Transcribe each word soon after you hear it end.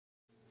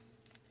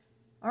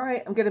All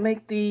right, I'm gonna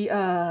make the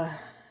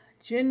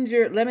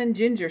lemon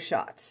ginger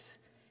shots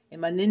in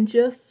my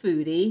Ninja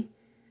Foodi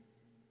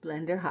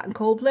blender, hot and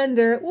cold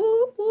blender.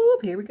 Whoop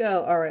whoop. Here we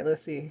go. All right,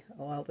 let's see.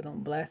 Oh, I hope it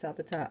don't blast out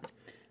the top.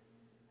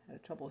 Had a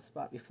trouble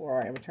spot before. All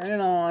right, I'm gonna turn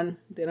it on.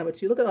 Then I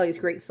want you look at all these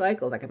great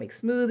cycles. I can make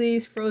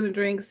smoothies, frozen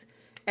drinks,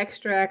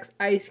 extracts,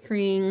 ice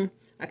cream.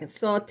 I can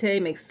saute,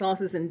 make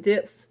sauces and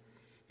dips.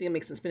 I think I'll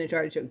make some spinach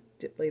artichoke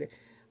dip later.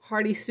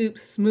 Hearty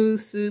soups,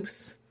 smooth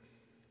soups.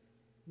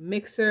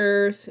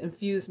 Mixers,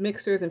 infused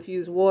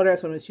water.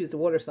 That's when I'm going to choose the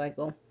water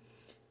cycle.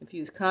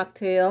 Infused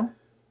cocktail.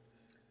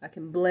 I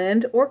can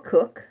blend or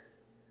cook.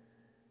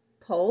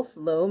 Pulse,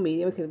 low,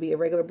 medium. It could be a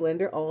regular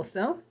blender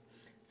also.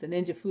 It's a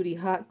Ninja Foodi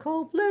hot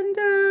cold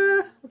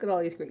blender. Look at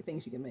all these great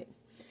things you can make.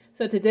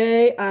 So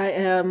today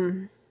I've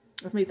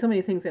made so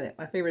many things in it.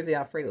 My favorite is the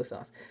Alfredo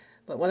sauce.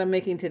 But what I'm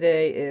making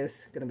today is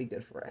going to be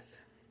good for us.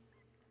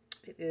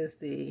 It is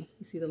you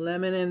see the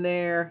lemon in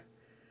there.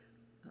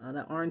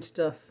 The orange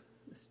stuff.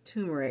 It's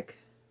turmeric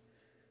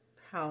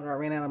powder. I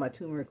ran out of my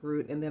turmeric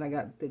root, and then I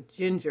got the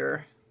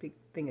ginger, big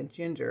thing of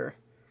ginger.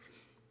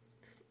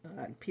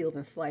 I peeled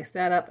and sliced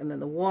that up, and then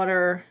the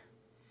water.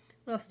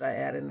 What else did I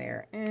add in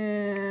there?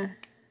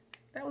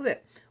 That was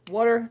it.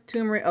 Water,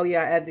 turmeric. Oh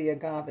yeah, I add the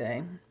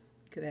agave.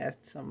 Could add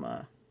some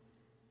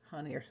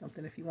honey or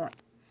something if you want.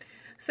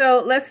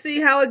 So let's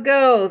see how it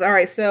goes. All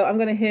right, so I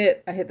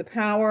hit the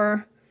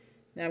power.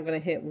 Now I'm gonna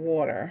hit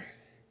water.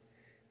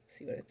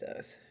 See what it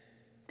does.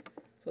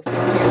 So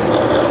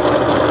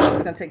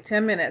it's going to take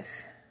 10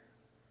 minutes.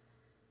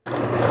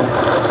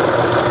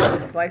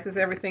 It slices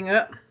everything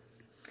up.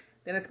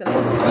 Then it's going to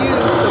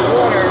infuse the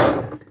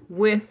water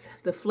with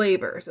the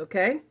flavors,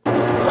 okay?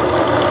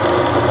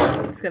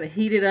 It's going to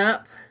heat it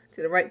up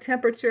to the right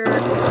temperature.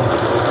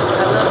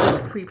 I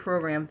love these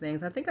pre-programmed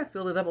things. I think I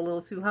filled it up a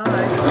little too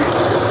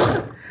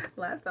high.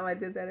 Last time I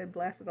did that, it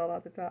blasted all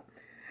out the top.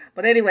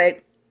 But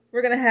anyway,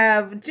 we're going to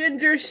have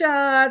ginger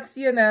shots,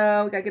 you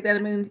know. We got to get that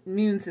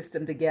immune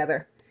system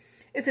together.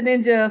 It's a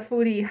Ninja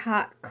Foodi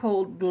hot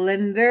cold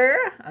blender.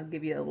 I'll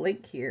give you a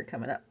link here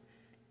coming up.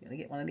 You're going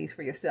to get one of these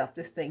for yourself.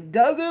 This thing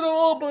does it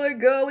all, by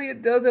golly,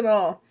 it does it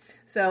all.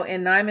 So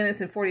in 9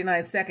 minutes and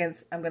 49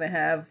 seconds, I'm going to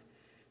have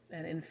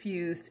an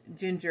infused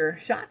ginger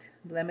shot,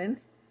 lemon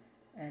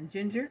and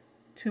ginger,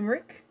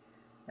 turmeric,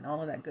 and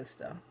all of that good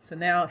stuff. So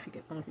now, if you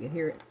can, I don't know if you can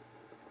hear it.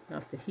 Now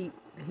it's the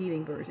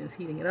heating version is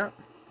heating it up.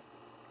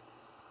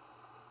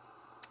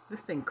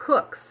 This thing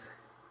cooks.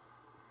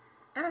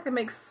 And I can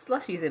make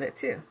slushies in it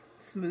too.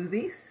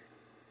 Smoothies.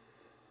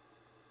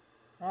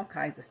 All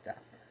kinds of stuff.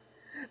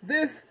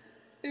 This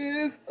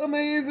is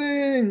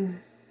amazing.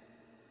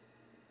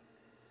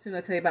 Soon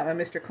I'll tell you about my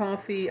Mr.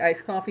 Coffee,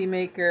 iced coffee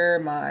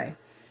maker, my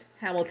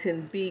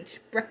Hamilton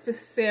Beach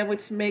breakfast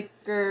sandwich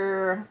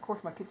maker, of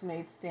course my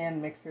KitchenAid stand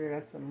mixer,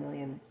 that's a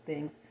million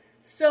things.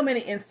 So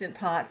many Instant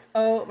Pots.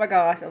 Oh my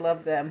gosh, I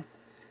love them.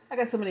 I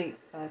got so many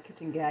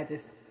kitchen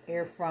gadgets.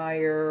 Air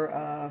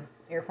fryer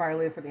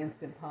lid for the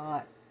Instant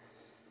Pot.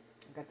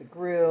 I got the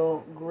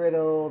griddle,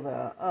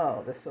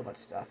 there's so much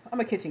stuff. I'm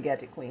a kitchen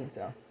gadget queen,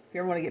 so if you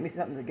ever want to get me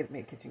something, to get me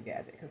a kitchen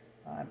gadget, because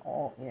I'm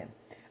all in.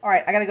 All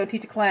right, I got to go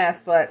teach a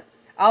class, but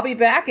I'll be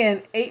back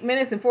in 8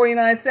 minutes and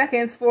 49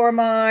 seconds for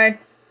my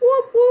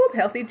whoop whoop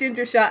healthy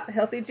ginger shot.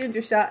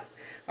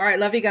 All right,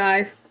 love you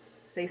guys.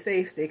 Stay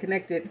safe, stay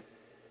connected.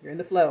 You're in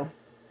the flow.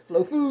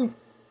 Flow food.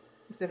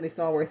 I'm Stephanie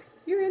Stallworth.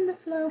 You're in the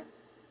flow.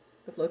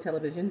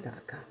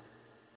 TheFlowTelevision.com.